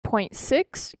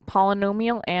3.6,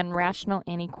 polynomial and rational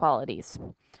inequalities.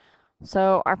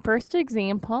 So our first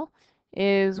example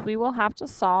is we will have to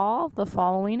solve the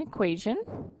following equation,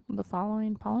 the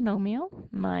following polynomial,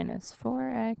 minus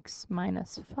 4x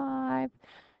minus 5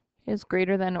 is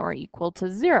greater than or equal to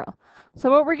 0.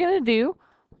 So what we're going to do,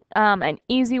 an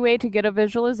easy way to get a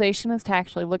visualization is to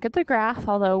actually look at the graph,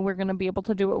 although we're going to be able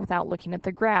to do it without looking at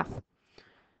the graph.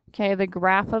 Okay, the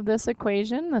graph of this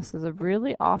equation, this is a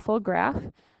really awful graph,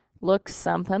 looks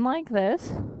something like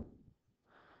this.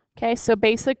 Okay, so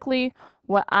basically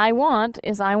what I want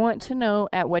is I want to know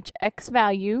at which x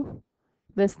value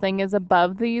this thing is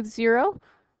above the 0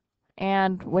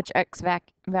 and which x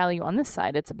value on this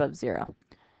side it's above 0.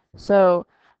 So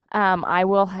I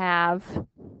will have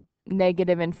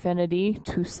negative infinity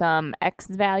to some x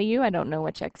value. I don't know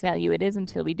which x value it is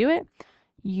until we do it.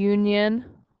 Union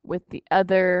with the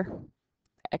other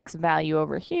x value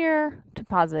over here to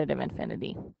positive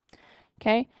infinity.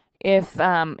 Okay, if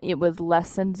it was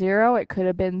less than 0, it could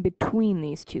have been between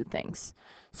these two things.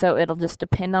 So it'll just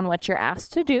depend on what you're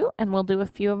asked to do, and we'll do a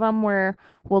few of them where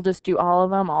we'll just do all of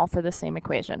them all for the same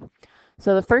equation.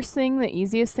 So the first thing, the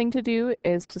easiest thing to do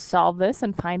is to solve this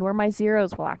and find where my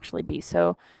zeros will actually be.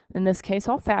 So in this case,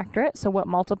 I'll factor it. So what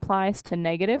multiplies to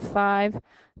negative 5,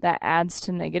 that adds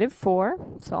to negative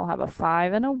 4. So I'll have a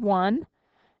 5 and a 1.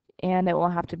 And it will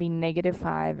have to be negative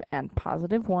 5 and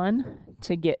positive 1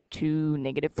 to get to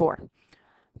negative 4.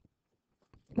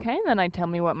 Okay, then I tell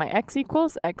me what my x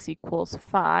equals. X equals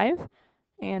 5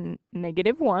 and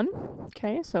negative 1.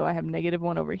 Okay, so I have negative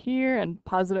 1 over here and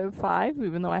positive 5,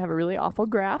 even though I have a really awful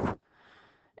graph.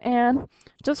 And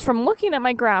just from looking at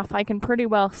my graph, I can pretty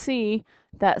well see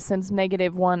that since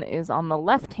negative 1 is on the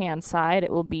left-hand side, it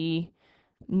will be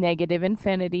negative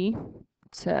infinity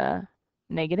to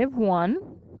negative 1.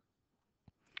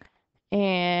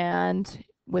 And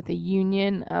with a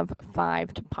union of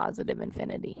 5 to positive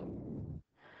infinity.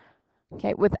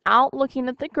 Okay, without looking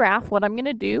at the graph, what I'm going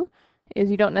to do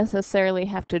is you don't necessarily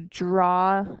have to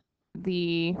draw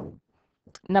the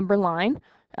number line.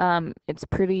 It's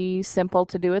pretty simple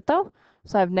to do it though.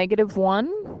 So I have negative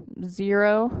 1,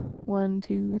 0, 1,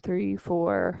 2, 3,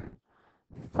 4,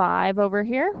 5 over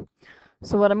here.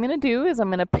 So what I'm going to do is I'm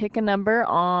going to pick a number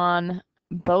on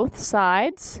both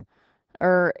sides,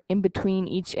 or in between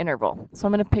each interval. So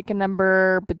I'm going to pick a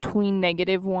number between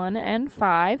negative 1 and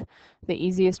 5. The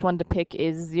easiest one to pick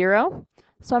is 0.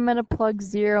 So I'm going to plug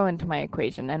 0 into my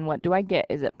equation. And what do I get?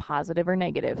 Is it positive or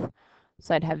negative?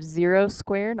 So I'd have 0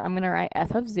 squared. I'm going to write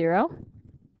f of 0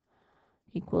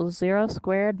 equals 0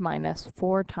 squared minus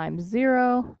 4 times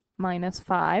 0 minus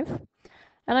 5.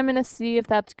 And I'm going to see if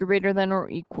that's greater than or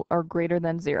equal or greater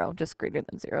than 0, just greater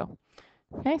than 0.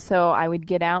 Okay, so I would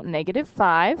get out negative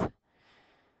 5.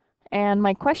 And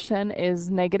my question is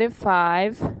negative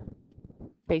 5,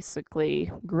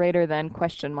 basically greater than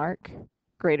question mark,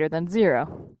 greater than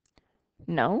 0.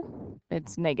 No,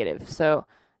 it's negative. So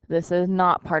this is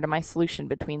not part of my solution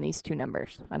between these two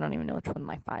numbers. I don't even know which one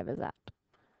my 5 is at.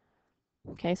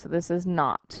 Okay, so this is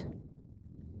not.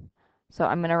 So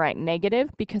I'm going to write negative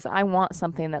because I want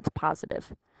something that's positive.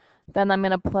 Then I'm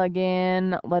going to plug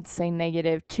in, let's say,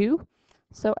 negative 2.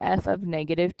 So f of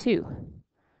negative 2.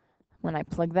 When I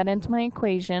plug that into my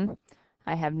equation,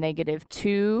 I have negative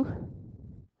 2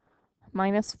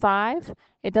 minus 5.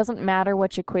 It doesn't matter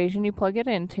which equation you plug it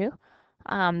into.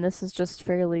 This is just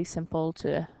fairly simple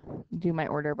to do my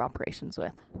order of operations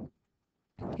with.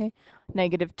 Okay,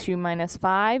 negative 2 minus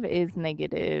 5 is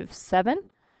negative 7.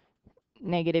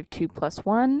 Negative 2 plus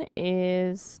 1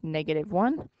 is negative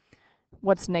 1.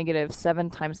 What's negative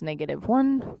 7 times negative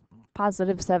 1?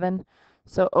 Positive 7.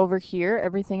 So over here,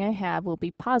 everything I have will be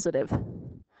positive.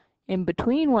 In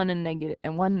between 1 and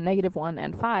negative 1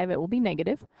 and 5, it will be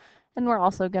negative. And we're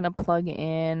also going to plug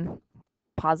in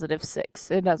positive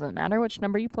 6. It doesn't matter which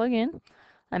number you plug in.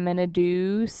 I'm going to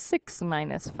do 6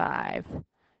 minus 5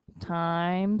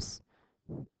 times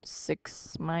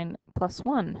 6 plus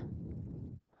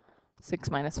 1. 6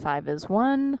 minus 5 is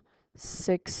 1.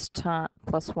 6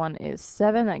 plus 1 is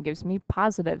 7. That gives me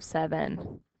positive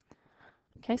 7.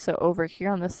 Okay, so over here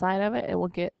on this side of it, it will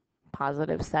get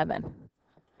positive 7.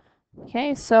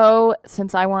 Okay, so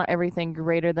since I want everything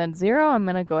greater than 0, I'm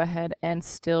going to go ahead and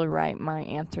still write my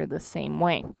answer the same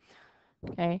way.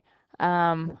 Okay,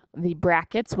 the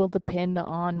brackets will depend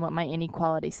on what my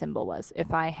inequality symbol was.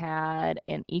 If I had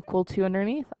an equal to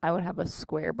underneath, I would have a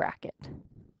square bracket.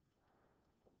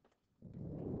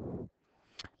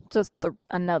 Just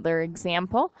another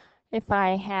example, if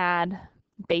I had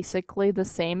basically the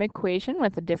same equation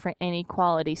with a different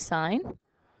inequality sign,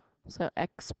 so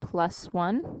x plus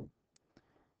 1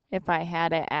 If I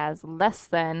had it as less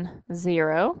than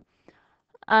 0,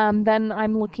 then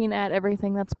I'm looking at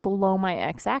everything that's below my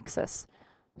x-axis.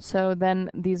 So then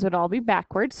these would all be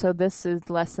backwards. So this is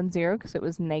less than 0 because it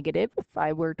was negative if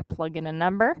I were to plug in a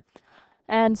number.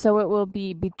 And so it will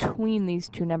be between these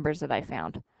two numbers that I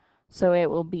found. So it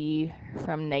will be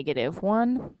from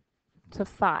 -1 to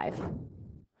 5.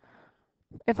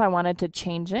 If I wanted to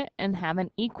change it and have an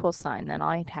equal sign, then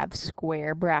I'd have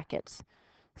square brackets.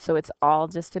 So it's all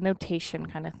just a notation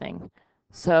kind of thing.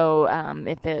 So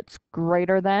if it's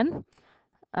greater than,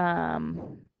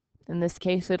 in this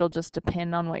case, it'll just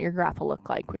depend on what your graph will look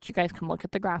like, which you guys can look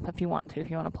at the graph if you want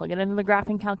to plug it into the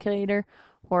graphing calculator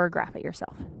or graph it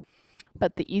yourself.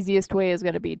 But the easiest way is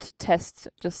going to be to test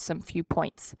just some few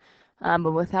points.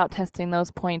 But without testing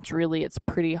those points, really, it's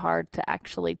pretty hard to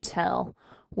actually tell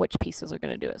which pieces are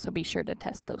going to do it. So be sure to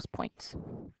test those points.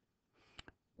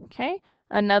 Okay,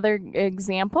 another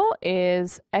example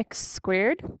is x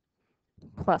squared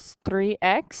plus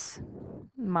 3x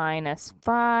minus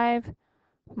 5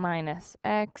 minus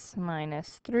x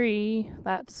minus 3.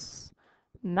 That's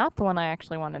not the one I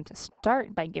actually wanted to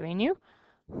start by giving you.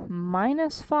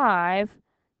 Minus 5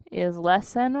 is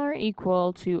less than or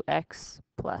equal to x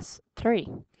plus 3.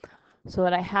 So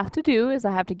what I have to do is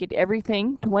I have to get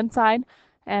everything to one side,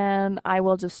 and I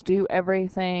will just do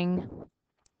everything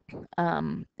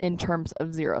in terms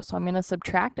of 0. So I'm going to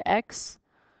subtract x,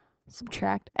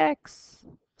 subtract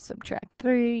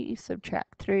 3,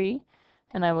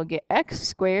 and I will get x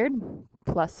squared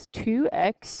plus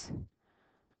 2x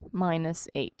minus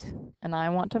 8. And I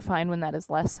want to find when that is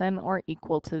less than or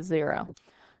equal to 0.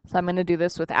 So I'm going to do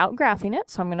this without graphing it.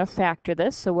 So I'm going to factor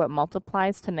this. So what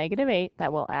multiplies to -8,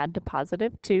 that will add to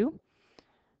 +2.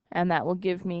 And that will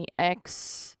give me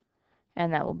x,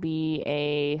 and that will be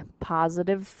a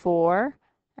 +4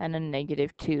 and a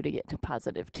 -2 to get to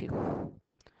 +2.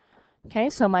 Okay,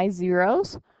 so my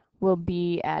zeros will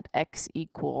be at x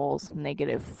equals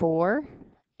 -4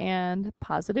 and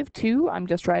 +2. I'm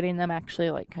just writing them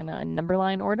actually like kind of in number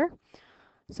line order.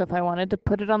 So if I wanted to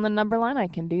put it on the number line, I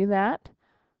can do that.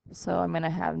 So I'm going to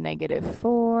have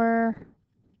 -4,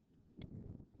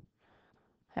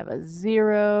 have a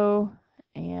 0,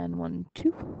 and 1,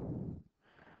 2.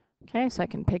 Okay, so I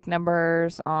can pick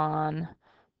numbers on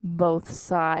both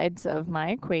sides of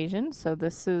my equation. So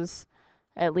this is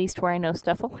at least where I know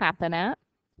stuff will happen at.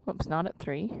 Whoops, not at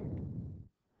 3.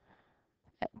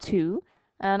 At 2.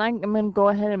 And I'm going to go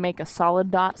ahead and make a solid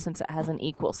dot since it has an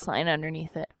equal sign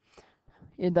underneath it.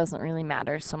 It doesn't really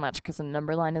matter so much because the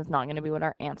number line is not going to be what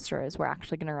our answer is. We're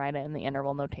actually going to write it in the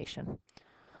interval notation.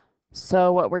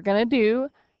 So what we're going to do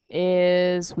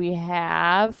is we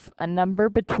have a number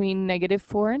between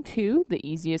 -4 and 2. The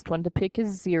easiest one to pick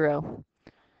is 0.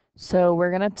 So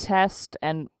we're going to test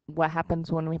and what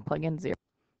happens when we plug in 0.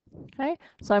 Okay,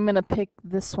 so I'm going to pick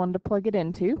this one to plug it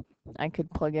into. I could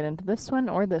plug it into this one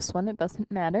or this one, it doesn't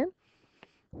matter.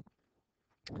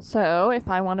 So if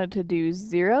I wanted to do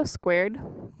 0 squared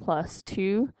plus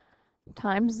 2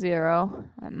 times 0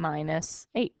 minus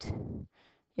 8,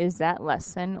 is that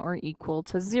less than or equal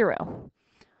to 0?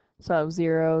 So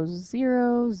 0,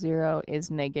 0, 0 is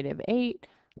 -8,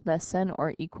 less than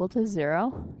or equal to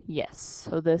 0? Yes,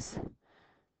 so this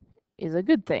is a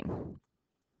good thing.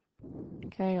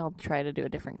 Okay, I'll try to do a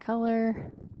different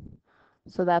color.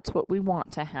 So that's what we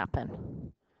want to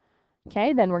happen.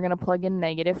 Okay, then we're going to plug in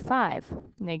 -5.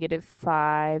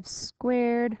 -5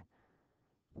 squared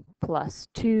plus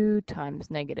 2 times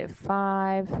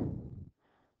 -5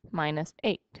 minus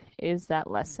 8. Is that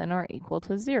less than or equal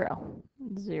to 0?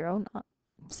 0, not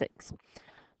 6.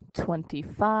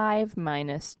 25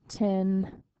 minus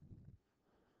 10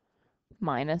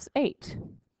 minus 8.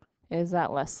 Is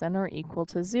that less than or equal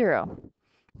to 0?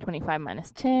 25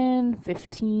 minus 10,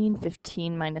 15.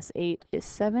 15 minus 8 is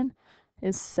 7.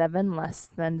 Is 7 less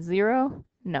than 0?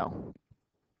 No.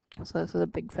 So this is a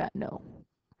big fat no.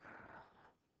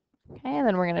 Okay, and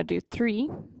then we're going to do 3.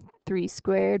 3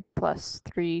 squared plus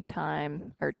 2 times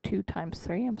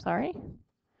 3, I'm sorry,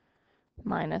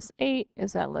 minus 8.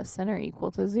 Is that less than or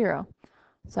equal to 0?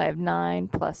 So I have 9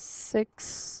 plus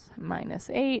 6 minus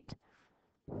 8.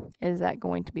 Is that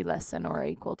going to be less than or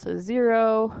equal to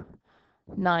 0?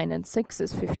 9 and 6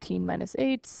 is 15 minus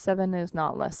 8. 7 is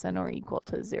not less than or equal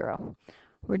to 0.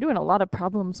 We're doing a lot of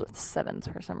problems with 7s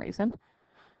for some reason.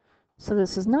 So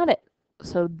this is not it.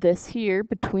 So this here,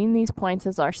 between these points,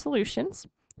 is our solutions.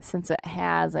 Since it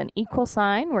has an equal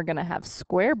sign, we're going to have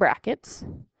square brackets.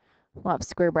 We'll have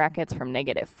square brackets from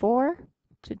 -4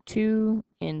 to 2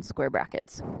 in square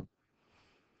brackets.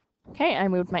 Okay, I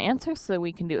moved my answer so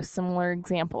we can do a similar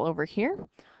example over here.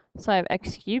 So I have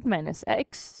x cubed minus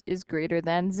x is greater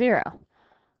than 0.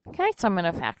 Okay, so I'm going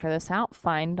to factor this out,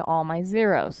 find all my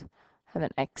zeros. Have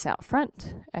an x out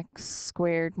front, x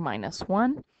squared minus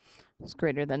 1 is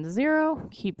greater than 0.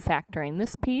 Keep factoring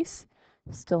this piece.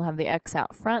 Still have the x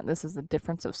out front. This is the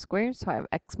difference of squares, so I have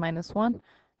x minus 1,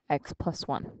 x plus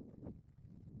 1.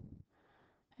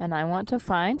 And I want to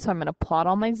find, so I'm going to plot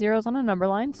all my zeros on a number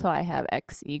line. So I have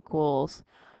x equals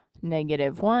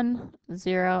 -1,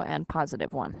 0, and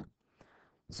 +1.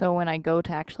 So when I go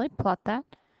to actually plot that,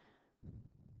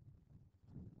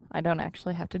 I don't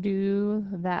actually have to do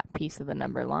that piece of the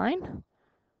number line.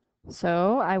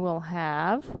 So I will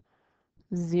have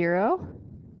 0.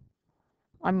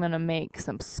 I'm going to make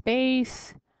some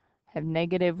space, have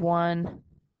 -1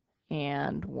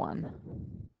 and 1.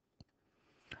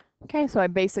 Okay, so I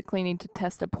basically need to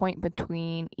test a point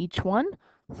between each one.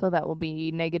 So that will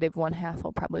be -1/2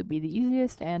 will probably be the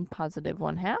easiest, and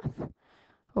 +1/2.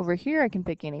 Over here, I can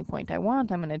pick any point I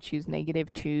want. I'm going to choose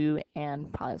 -2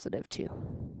 and +2.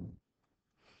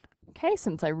 Okay,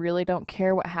 since I really don't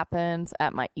care what happens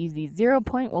at my easy 0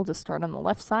 point, we'll just start on the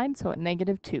left side. So at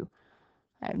 -2,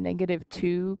 I have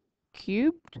 -2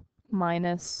 cubed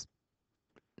minus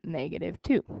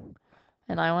 -2.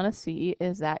 And I want to see,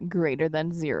 is that greater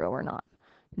than 0 or not?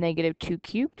 -2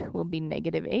 cubed will be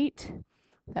 -8.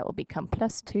 That will become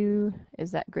 +2.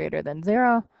 Is that greater than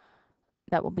 0?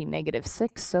 That will be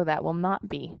 -6, so that will not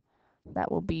be. That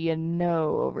will be a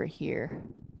no over here.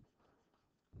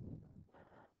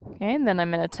 Okay, and then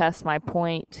I'm going to test my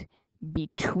point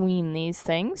between these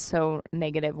things, so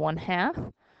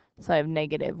 -1/2. So I have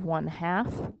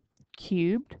 -1/2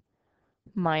 cubed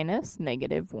minus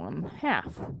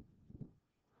 -1/2.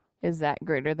 Is that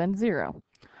greater than 0?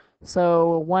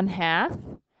 So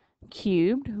 1/2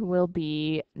 cubed will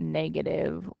be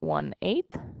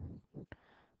 -1/8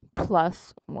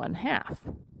 plus 1/2.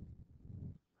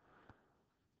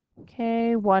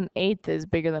 Okay, 1/8 is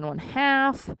bigger than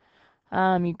 1/2.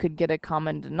 You could get a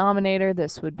common denominator.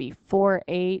 This would be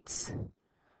 4/8.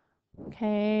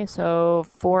 Okay, so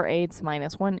 4/8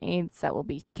 minus 1/8, that will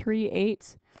be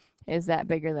 3/8. Is that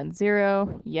bigger than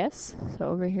 0? Yes. So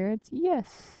over here it's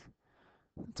yes.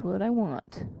 That's what I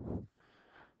want.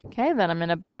 Okay, then I'm going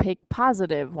to pick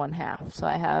 +1/2. So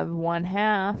I have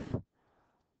 1/2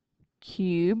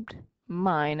 cubed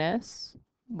minus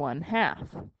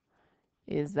 1/2.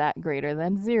 Is that greater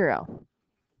than 0?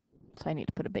 So I need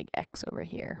to put a big X over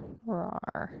here.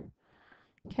 Rawr.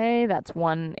 Okay, that's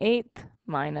 1/8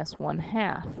 minus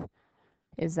 1/2.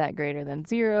 Is that greater than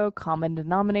 0? Common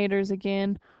denominators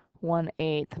again.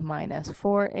 1/8 minus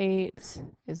 4/8.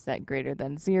 Is that greater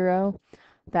than 0?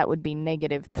 That would be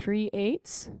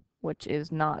 -3/8, which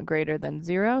is not greater than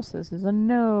 0. So this is a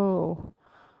no.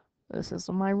 This is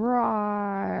my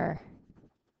rawr.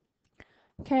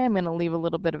 Okay, I'm going to leave a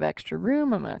little bit of extra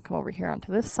room. I'm going to come over here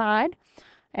onto this side.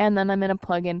 And then I'm going to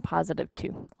plug in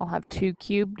 +2. I'll have 2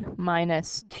 cubed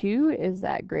minus 2. Is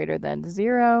that greater than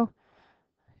 0?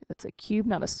 It's a cube,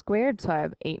 not a squared, so I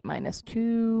have 8 minus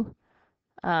 2.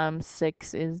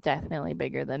 6 is definitely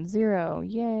bigger than 0.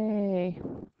 Yay!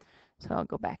 So I'll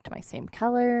go back to my same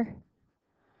color.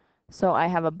 So I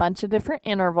have a bunch of different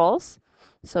intervals.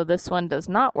 So this one does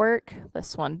not work.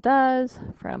 This one does,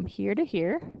 from here to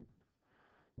here.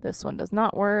 This one does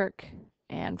not work,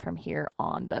 and from here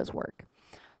on does work.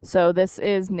 So this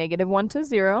is -1 to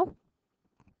 0.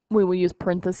 We will use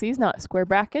parentheses, not square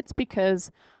brackets,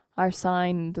 because our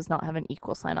sign does not have an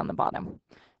equal sign on the bottom.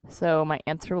 So my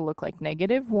answer will look like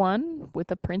 -1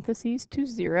 with a parentheses to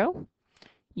 0,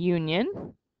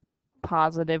 union,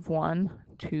 +1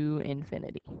 to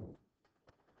infinity.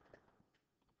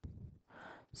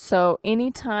 So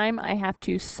anytime I have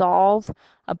to solve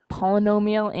a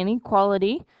polynomial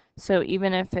inequality, so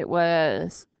even if it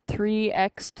was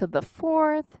 3x to the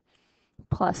 4th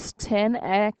plus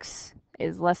 10x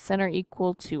is less than or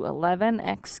equal to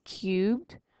 11x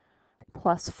cubed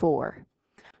plus 4.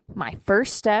 My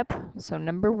first step, so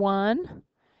number 1,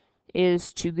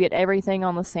 is to get everything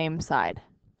on the same side.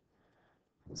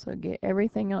 So get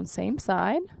everything on same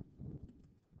side.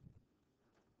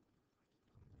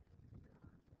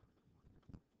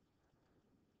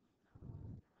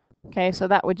 Okay, so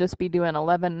that would just be doing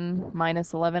 11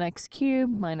 minus 11x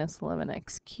cubed minus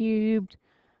 11x cubed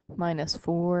minus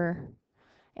 4.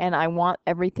 And I want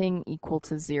everything equal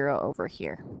to 0 over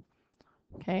here.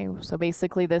 Okay, so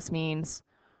basically this means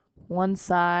one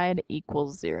side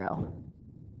equals 0.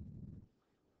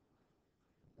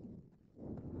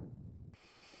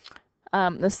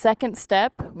 The second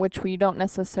step, which we don't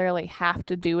necessarily have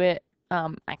to do it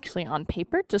actually on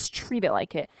paper, just treat it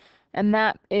like it. And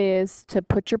that is to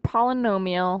put your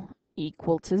polynomial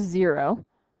equal to 0.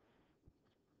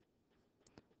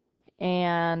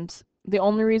 And the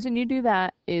only reason you do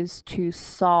that is to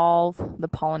solve the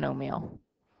polynomial.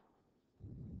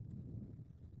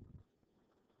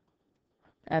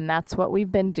 And that's what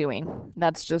we've been doing.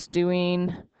 That's just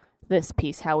doing this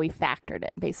piece, how we factored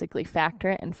it. Basically factor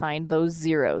it and find those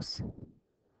zeros.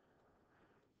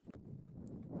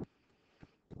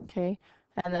 Okay,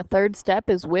 and the third step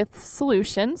is with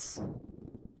solutions.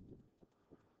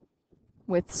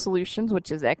 With solutions, which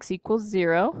is x equals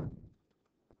 0,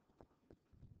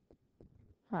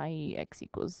 i.e. x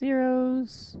equals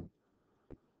zeros.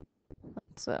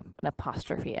 It's an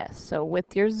apostrophe s. So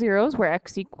with your zeros where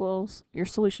x equals, your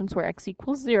solutions where x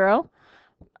equals 0,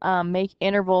 make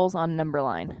intervals on number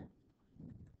line.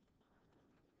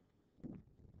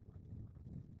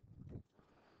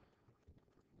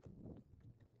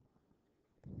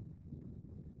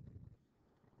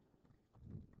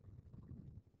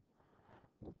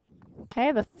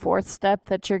 Okay, the fourth step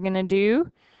that you're going to do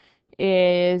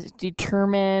is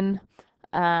determine,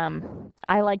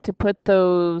 I like to put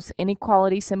those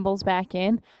inequality symbols back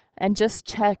in and just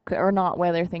check or not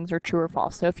whether things are true or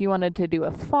false. So if you wanted to do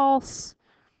a false,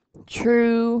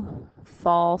 true,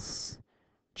 false,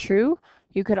 true,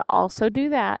 you could also do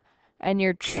that. And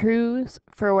your trues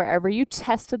for wherever you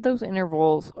tested those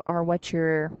intervals are what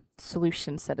your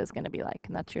solution set is going to be like.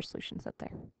 And that's your solution set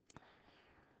there.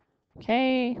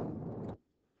 Okay.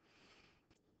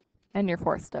 And your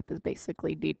fourth step is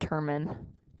basically determine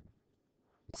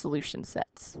solution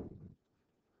sets.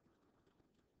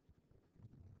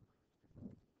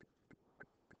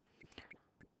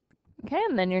 Okay,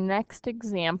 and then your next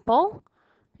example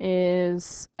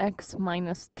is x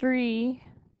minus 3,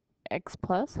 x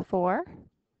plus 4.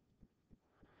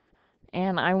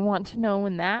 And I want to know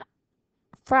when that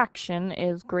fraction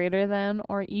is greater than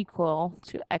or equal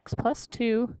to x plus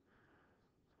 2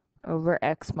 over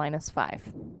x minus 5.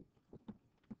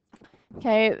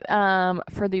 Okay,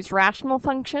 for these rational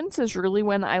functions is really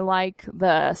when I like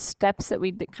the steps that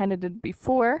we kind of did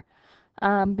before,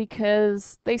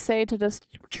 because they say to just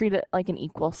treat it like an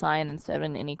equal sign instead of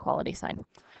an inequality sign.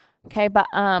 Okay, but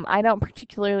I don't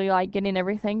particularly like getting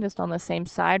everything just on the same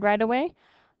side right away.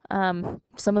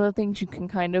 Some of the things you can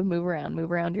kind of move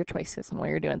around your choices and where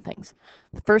you're doing things.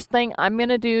 The first thing I'm going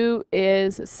to do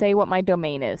is say what my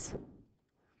domain is.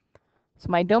 So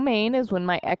my domain is when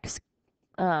my x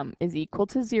is equal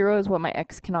to 0 is what my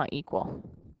x cannot equal.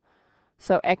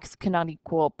 So x cannot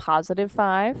equal positive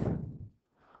 5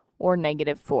 or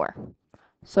negative 4.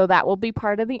 So that will be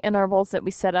part of the intervals that we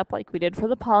set up like we did for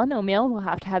the polynomial. We'll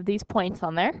have to have these points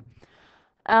on there.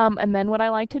 And then what I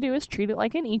like to do is treat it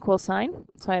like an equal sign.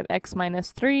 So I have x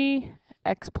minus 3,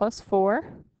 x plus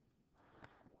 4.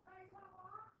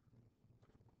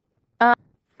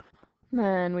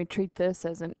 Then we treat this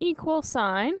as an equal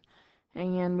sign,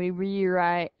 and we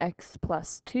rewrite x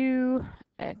plus 2,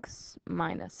 x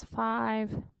minus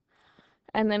 5,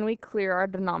 and then we clear our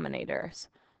denominators.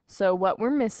 So what we're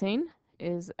missing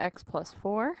is x plus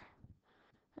 4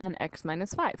 and x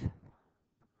minus 5.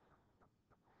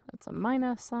 That's a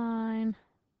minus sign.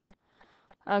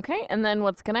 Okay, and then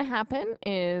what's going to happen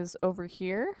is over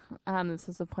here, this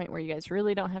is the point where you guys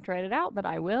really don't have to write it out, but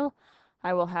I will.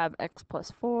 I will have x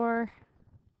plus 4,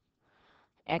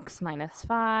 x minus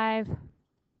 5,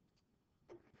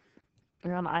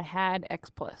 and I had x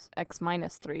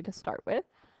minus 3 to start with,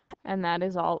 and that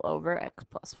is all over x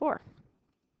plus 4.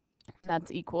 That's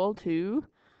equal to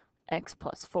x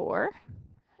plus 4,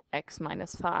 x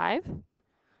minus 5,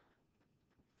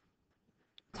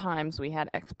 times we had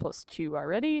x plus 2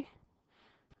 already,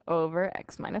 over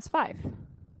x minus 5.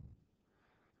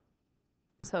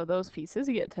 So those pieces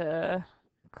you get to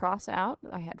cross out.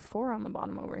 I had 4 on the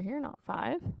bottom over here, not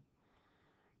 5.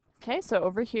 Okay, so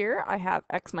over here I have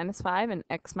x minus 5 and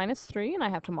x minus 3, and I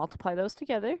have to multiply those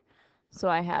together. So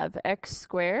I have x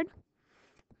squared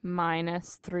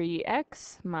minus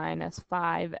 3x minus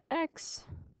 5x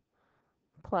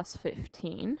plus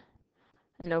 15.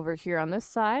 And over here on this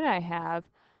side I have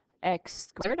x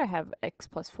squared. I have x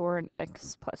plus 4 and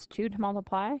x plus 2 to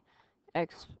multiply.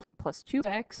 X plus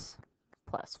 2x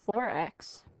plus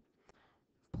 4x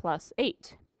plus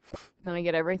 8. Then I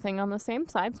get everything on the same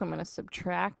side, so I'm going to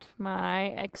subtract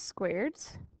my x squareds.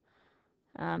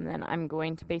 Then I'm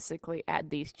going to basically add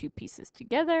these two pieces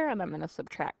together, and I'm going to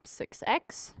subtract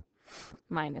 6x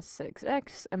minus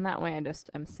 6x, and that way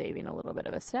I'm saving a little bit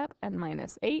of a step, and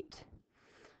minus 8.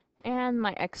 And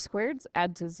my x squareds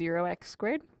add to 0x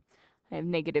squared. I have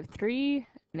negative 3,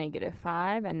 negative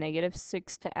 5, and negative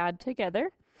 6 to add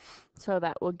together. So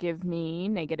that will give me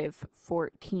negative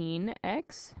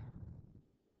 14x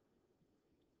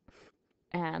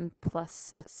and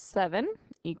plus 7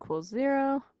 equals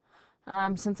 0.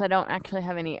 Since I don't actually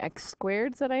have any x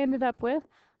squareds that I ended up with,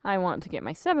 I want to get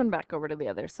my 7 back over to the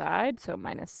other side. So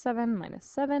minus 7 minus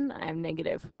 7. I have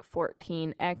negative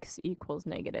 14x equals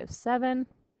negative 7.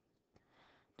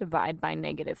 Divide by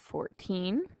negative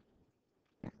 14.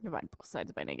 Divide both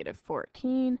sides by negative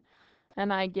 14.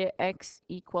 And I get x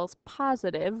equals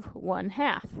positive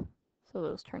 1/2. So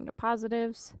those turn to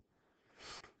positives.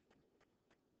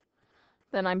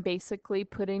 Then I'm basically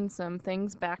putting some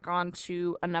things back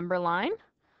onto a number line.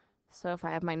 So if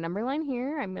I have my number line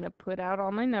here, I'm going to put out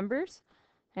all my numbers.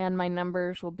 And my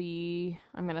numbers will be,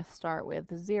 I'm going to start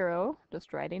with 0,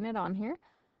 just writing it on here.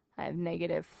 I have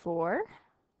negative 4.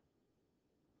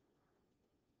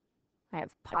 I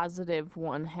have positive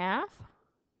 1/2.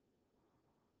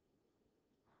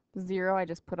 0 I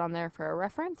just put on there for a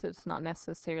reference. It's not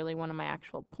necessarily one of my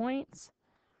actual points.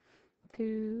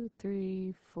 2,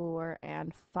 3, 4,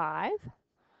 and 5,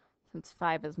 since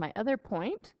 5 is my other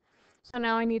point. So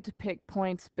now I need to pick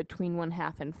points between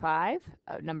 1/2 and 5,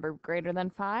 a number greater than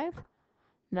 5,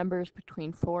 numbers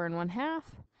between 4 and 1/2,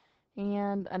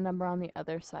 and a number on the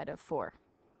other side of 4.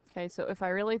 Okay, so if I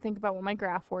really think about what my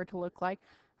graph were to look like,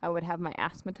 I would have my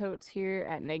asymptotes here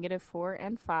at negative 4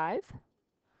 and 5.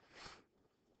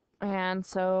 And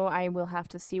so I will have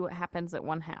to see what happens at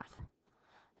 1/2.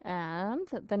 And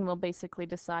then we'll basically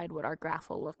decide what our graph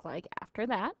will look like after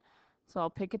that. So I'll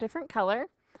pick a different color.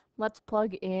 Let's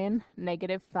plug in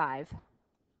negative 5.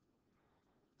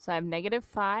 So I have negative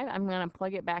 5. I'm going to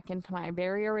plug it back into my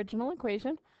very original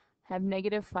equation. Have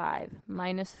negative 5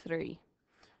 minus 3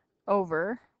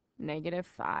 over negative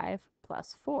 5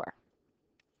 plus 4.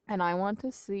 And I want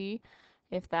to see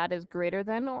if that is greater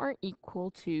than or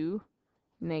equal to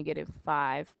negative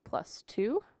 5 plus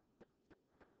 2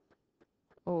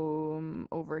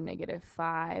 over negative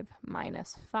 5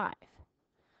 minus 5.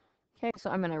 Okay, so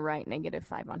I'm going to write negative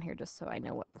 5 on here just so I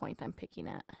know what point I'm picking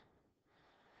at.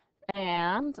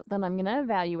 And then I'm going to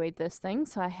evaluate this thing.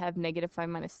 So I have negative 5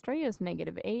 minus 3 is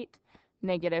negative 8.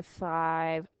 Negative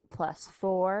 5 plus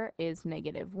 4 is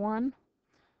negative 1.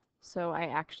 So I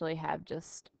actually have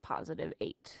just positive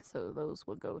 8. So those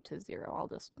will go to 0. I'll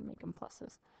just make them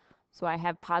pluses. So I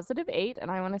have positive 8,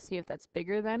 and I want to see if that's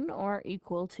bigger than or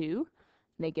equal to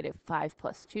negative 5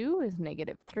 plus 2 is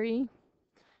negative 3.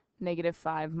 Negative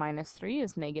 5 minus 3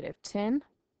 is negative 10.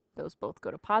 Those both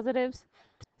go to positives.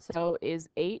 So is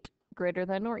 8 greater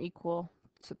than or equal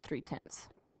to 3/10?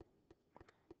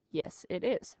 Yes, it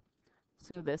is.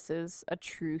 So this is a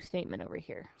true statement over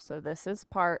here. So this is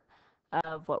part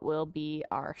of what will be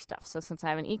our stuff. So since I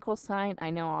have an equal sign, I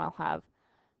know I'll have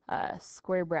a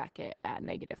square bracket at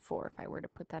negative 4 if I were to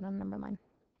put that on number line.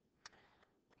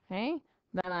 Okay,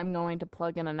 then I'm going to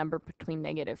plug in a number between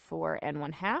negative 4 and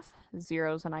 1/2.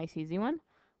 0 is an ICZ one.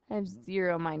 I have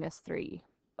 0 minus 3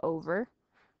 over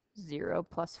 0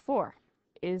 plus 4.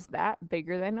 Is that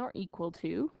bigger than or equal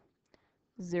to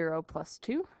 0 plus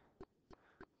 2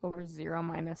 over 0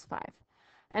 minus 5?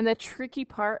 And the tricky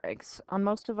part, on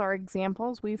most of our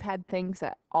examples, we've had things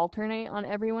that alternate on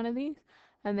every one of these,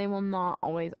 and they will not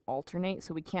always alternate,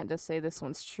 so we can't just say this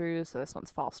one's true, so this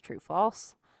one's false, true,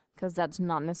 false, because that's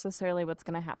not necessarily what's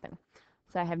going to happen.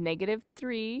 So I have negative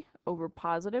 3 over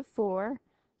positive 4.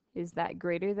 Is that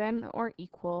greater than or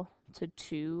equal to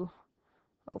 2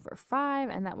 over 5?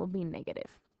 And that will be negative.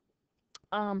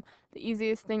 The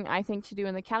easiest thing I think to do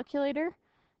in the calculator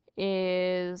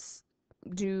is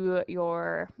do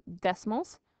your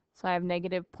decimals. So I have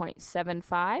negative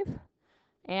 0.75,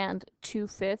 and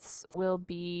 2/5 will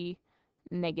be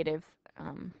negative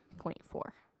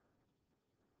 0.4.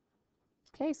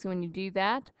 Okay, so when you do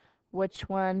that, which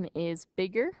one is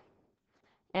bigger?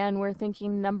 And we're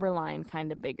thinking number line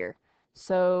kind of bigger.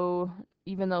 So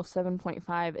even though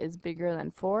 7.5 is bigger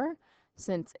than 4,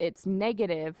 since it's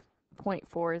negative,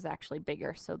 0.4 is actually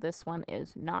bigger. So this one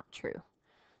is not true.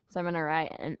 So I'm going to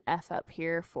write an F up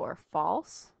here for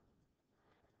false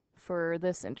for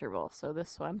this interval, so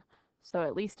this one. So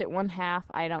at least at 1/2,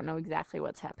 I don't know exactly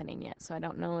what's happening yet. So I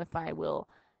don't know if I will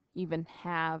even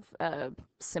have a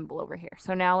symbol over here.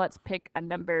 So now let's pick a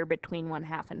number between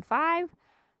 1/2 and 5.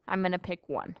 I'm going to pick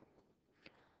 1.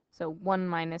 So 1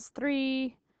 minus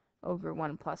 3 over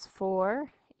 1 plus 4.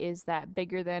 Is that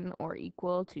bigger than or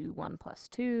equal to 1 plus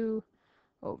 2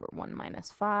 over 1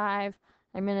 minus 5?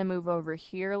 I'm going to move over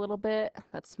here a little bit.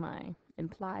 That's my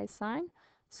imply sign,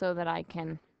 so that I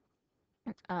can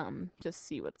just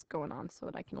see what's going on, so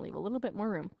that I can leave a little bit more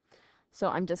room. So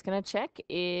I'm just going to check,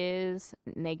 is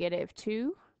negative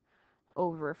 2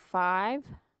 over 5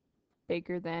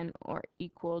 bigger than or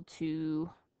equal to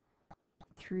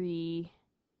 3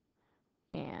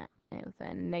 and and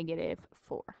then negative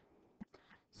 4.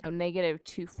 So negative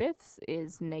 2/5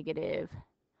 is negative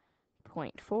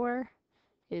 0.4.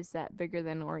 Is that bigger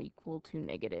than or equal to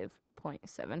negative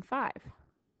 0.75?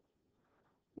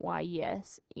 Why,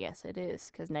 yes. Yes, it is,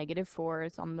 because negative 4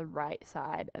 is on the right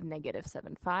side of negative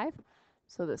 7.5.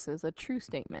 So this is a true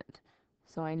statement.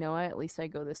 So I know at least I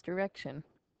go this direction.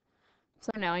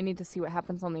 So now I need to see what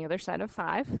happens on the other side of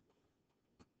 5.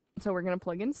 So we're going to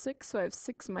plug in 6. So I have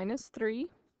 6 minus 3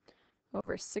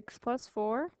 over 6 plus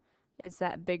 4. Is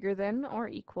that bigger than or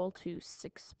equal to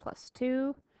 6 plus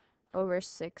 2 over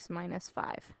 6 minus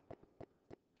 5?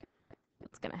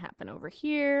 What's going to happen over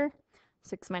here?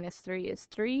 6 minus 3 is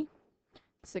 3.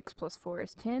 6 plus 4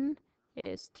 is 10. It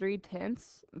is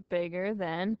 3/10 bigger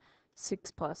than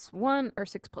 6 plus 1, or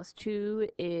 6 plus 2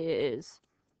 is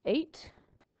 8.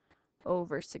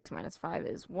 Over 6 minus 5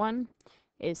 is 1.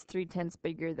 Is 3/10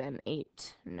 bigger than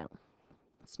 8? No,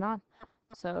 it's not.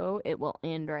 So it will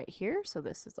end right here. So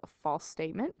this is a false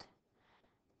statement.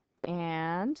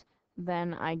 And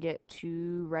then I get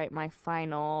to write my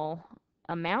final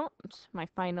amount, my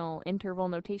final interval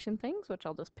notation things, which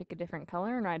I'll just pick a different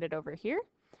color and write it over here.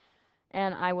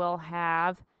 And I will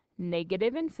have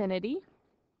negative infinity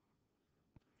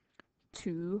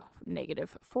to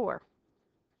negative 4,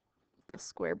 the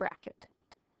square bracket.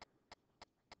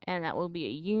 And that will be a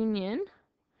union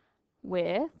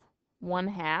with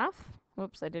 1/2.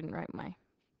 Whoops, I didn't write my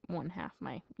 1/2,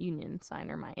 my union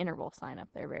sign or my interval sign up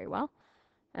there very well.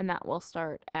 And that will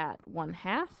start at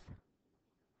 1/2.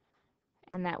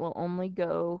 And that will only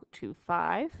go to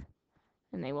 5.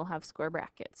 And they will have square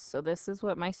brackets. So this is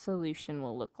what my solution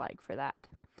will look like for that.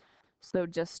 So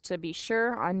just to be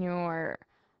sure on your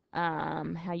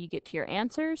how you get to your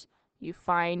answers, you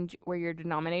find where your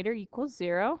denominator equals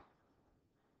 0.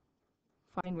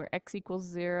 Find where x equals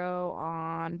 0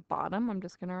 on bottom, I'm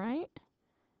just going to write.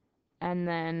 And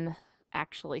then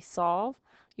actually solve.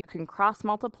 You can cross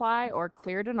multiply or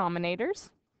clear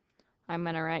denominators. I'm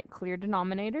going to write clear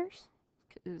denominators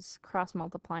because cross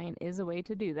multiplying is a way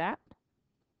to do that.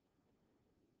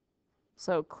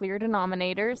 So clear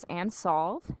denominators and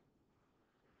solve.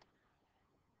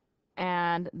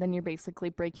 And then you're basically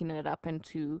breaking it up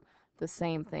into the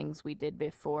same things we did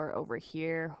before over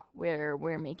here, where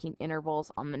we're making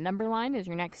intervals on the number line is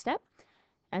your next step,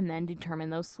 and then determine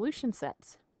those solution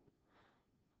sets.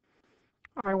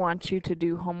 I want you to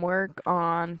do homework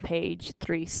on page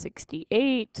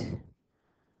 368,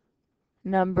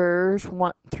 numbers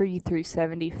 3 through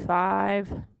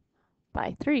 75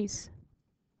 by 3s.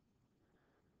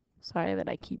 Sorry that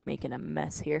I keep making a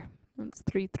mess here. It's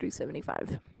 3 through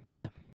 75.